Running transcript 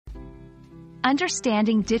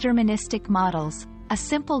Understanding Deterministic Models, a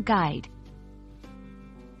simple guide.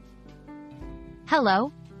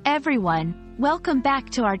 Hello, everyone. Welcome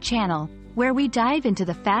back to our channel, where we dive into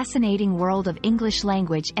the fascinating world of English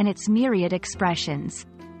language and its myriad expressions.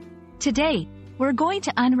 Today, we're going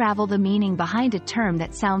to unravel the meaning behind a term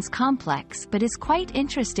that sounds complex but is quite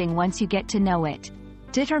interesting once you get to know it: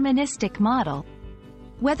 deterministic model.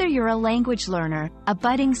 Whether you're a language learner, a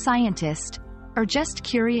budding scientist, or just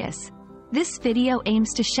curious, this video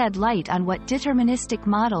aims to shed light on what deterministic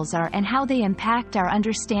models are and how they impact our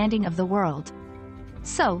understanding of the world.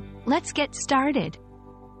 So, let's get started.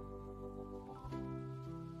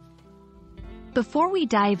 Before we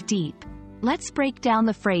dive deep, let's break down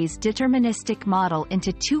the phrase deterministic model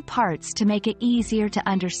into two parts to make it easier to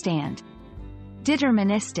understand.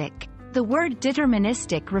 Deterministic. The word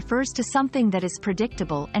deterministic refers to something that is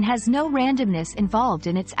predictable and has no randomness involved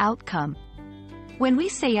in its outcome. When we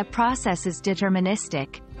say a process is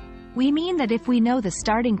deterministic, we mean that if we know the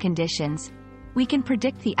starting conditions, we can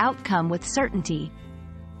predict the outcome with certainty.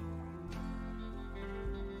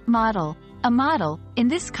 Model. A model, in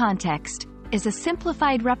this context, is a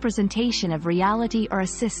simplified representation of reality or a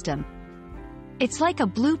system. It's like a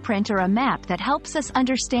blueprint or a map that helps us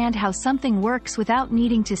understand how something works without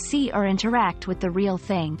needing to see or interact with the real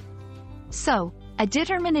thing. So, a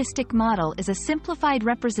deterministic model is a simplified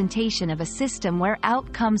representation of a system where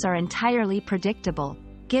outcomes are entirely predictable,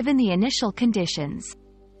 given the initial conditions.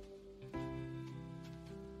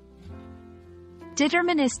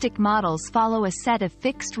 Deterministic models follow a set of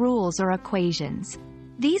fixed rules or equations.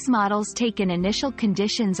 These models take in initial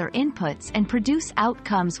conditions or inputs and produce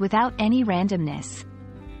outcomes without any randomness.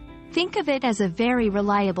 Think of it as a very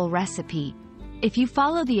reliable recipe. If you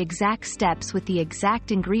follow the exact steps with the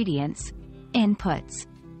exact ingredients, inputs,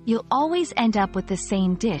 you'll always end up with the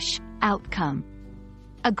same dish, outcome.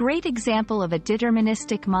 A great example of a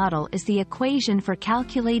deterministic model is the equation for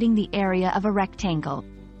calculating the area of a rectangle.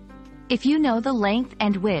 If you know the length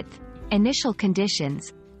and width, initial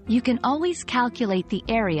conditions, you can always calculate the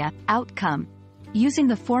area, outcome, using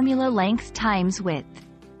the formula length times width.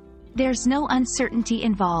 There's no uncertainty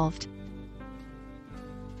involved.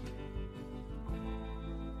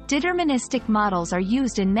 Deterministic models are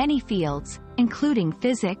used in many fields, including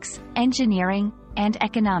physics, engineering, and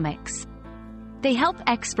economics. They help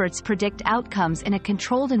experts predict outcomes in a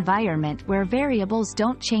controlled environment where variables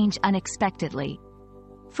don't change unexpectedly.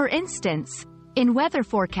 For instance, in weather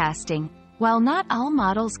forecasting, while not all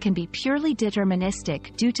models can be purely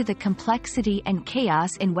deterministic due to the complexity and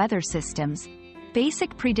chaos in weather systems,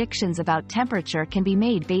 basic predictions about temperature can be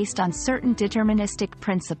made based on certain deterministic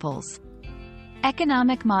principles.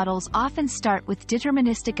 Economic models often start with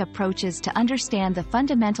deterministic approaches to understand the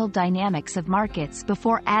fundamental dynamics of markets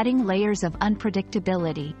before adding layers of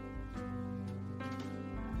unpredictability.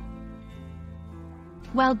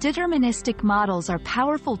 While deterministic models are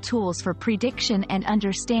powerful tools for prediction and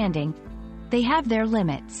understanding, they have their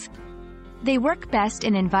limits. They work best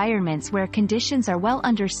in environments where conditions are well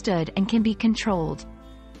understood and can be controlled.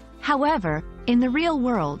 However, in the real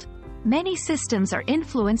world, many systems are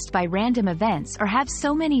influenced by random events or have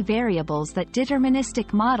so many variables that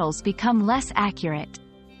deterministic models become less accurate.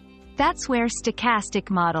 That's where stochastic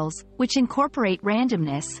models, which incorporate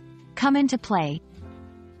randomness, come into play.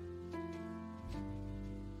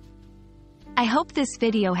 I hope this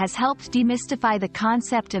video has helped demystify the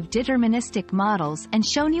concept of deterministic models and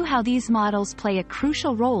shown you how these models play a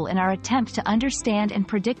crucial role in our attempt to understand and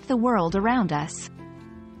predict the world around us.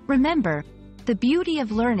 Remember, the beauty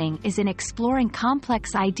of learning is in exploring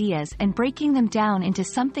complex ideas and breaking them down into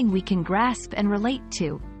something we can grasp and relate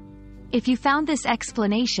to. If you found this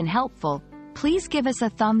explanation helpful, please give us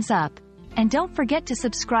a thumbs up, and don't forget to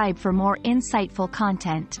subscribe for more insightful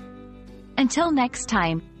content. Until next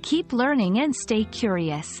time, keep learning and stay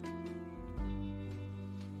curious.